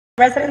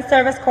Resident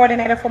Service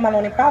Coordinator for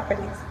Maloney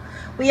Properties.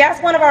 We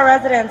asked one of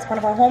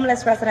our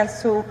homeless residents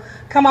to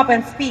come up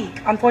and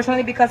speak.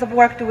 Unfortunately, because of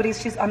work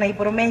duties, she's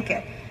unable to make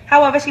it.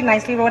 However, she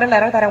nicely wrote a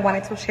letter that I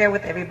wanted to share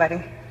with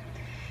everybody.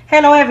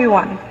 Hello,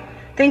 everyone.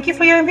 Thank you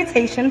for your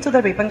invitation to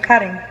the ribbon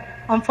cutting.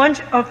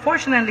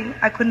 Unfortunately,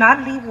 I could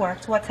not leave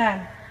work to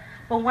attend,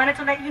 but wanted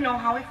to let you know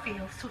how it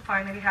feels to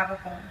finally have a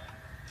home.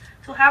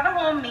 To have a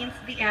home means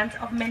the end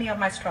of many of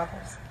my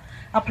struggles.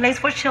 A place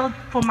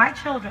for my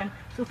children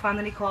to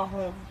finally call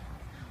home.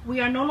 We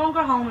are no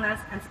longer homeless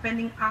and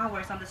spending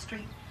hours on the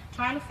street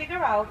trying to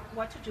figure out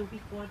what to do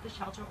before the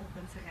shelter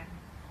opens again.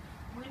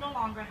 We no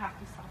longer have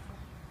to suffer.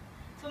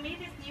 To me,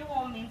 this new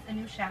home means a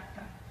new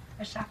chapter,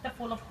 a chapter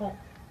full of hope.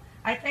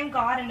 I thank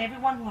God and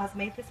everyone who has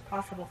made this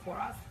possible for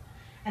us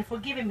and for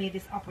giving me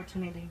this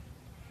opportunity.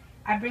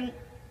 It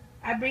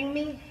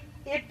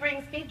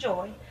brings me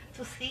joy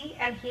to see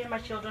and hear my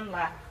children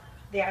laugh.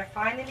 They are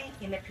finally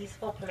in a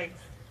peaceful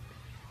place.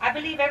 I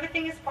believe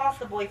everything is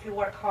possible if you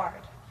work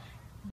hard.